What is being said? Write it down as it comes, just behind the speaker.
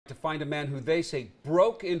to find a man who they say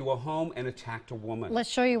broke into a home and attacked a woman. Let's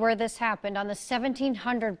show you where this happened on the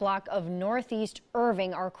 1700 block of Northeast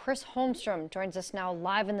Irving. Our Chris Holmstrom joins us now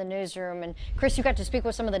live in the newsroom. And Chris, you got to speak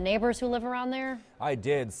with some of the neighbors who live around there? I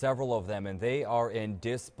did, several of them, and they are in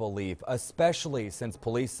disbelief, especially since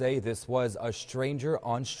police say this was a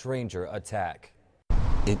stranger-on-stranger attack.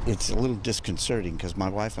 It's a little disconcerting because my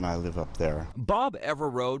wife and I live up there. Bob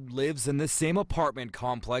Everode lives in the same apartment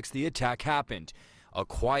complex the attack happened, a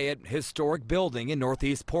quiet, historic building in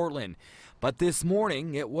Northeast Portland. But this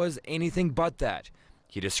morning, it was anything but that.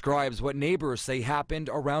 He describes what neighbors say happened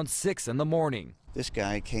around 6 in the morning. This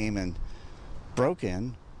guy came and broke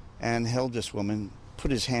in and held this woman,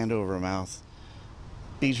 put his hand over her mouth,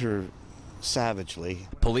 beat her savagely.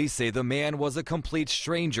 Police say the man was a complete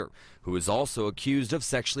stranger who is also accused of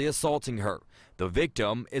sexually assaulting her. The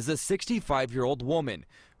victim is a 65-year-old woman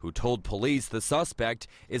who told police the suspect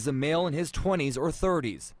is a male in his 20s or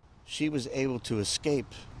 30s. She was able to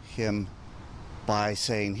escape him by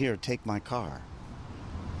saying, "Here, take my car."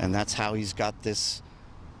 And that's how he's got this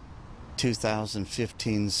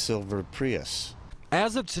 2015 silver Prius.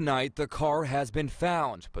 As of tonight, the car has been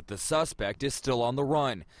found, but the suspect is still on the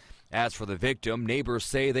run. As for the victim, neighbors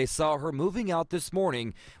say they saw her moving out this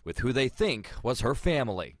morning with who they think was her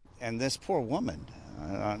family. And this poor woman,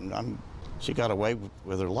 she got away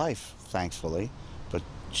with her life, thankfully, but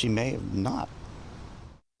she may have not.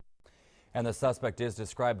 And the suspect is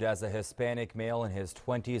described as a Hispanic male in his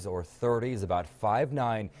 20s or 30s, about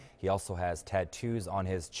 5'9". He also has tattoos on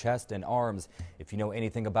his chest and arms. If you know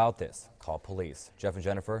anything about this, call police. Jeff and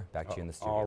Jennifer, back to you in the studio.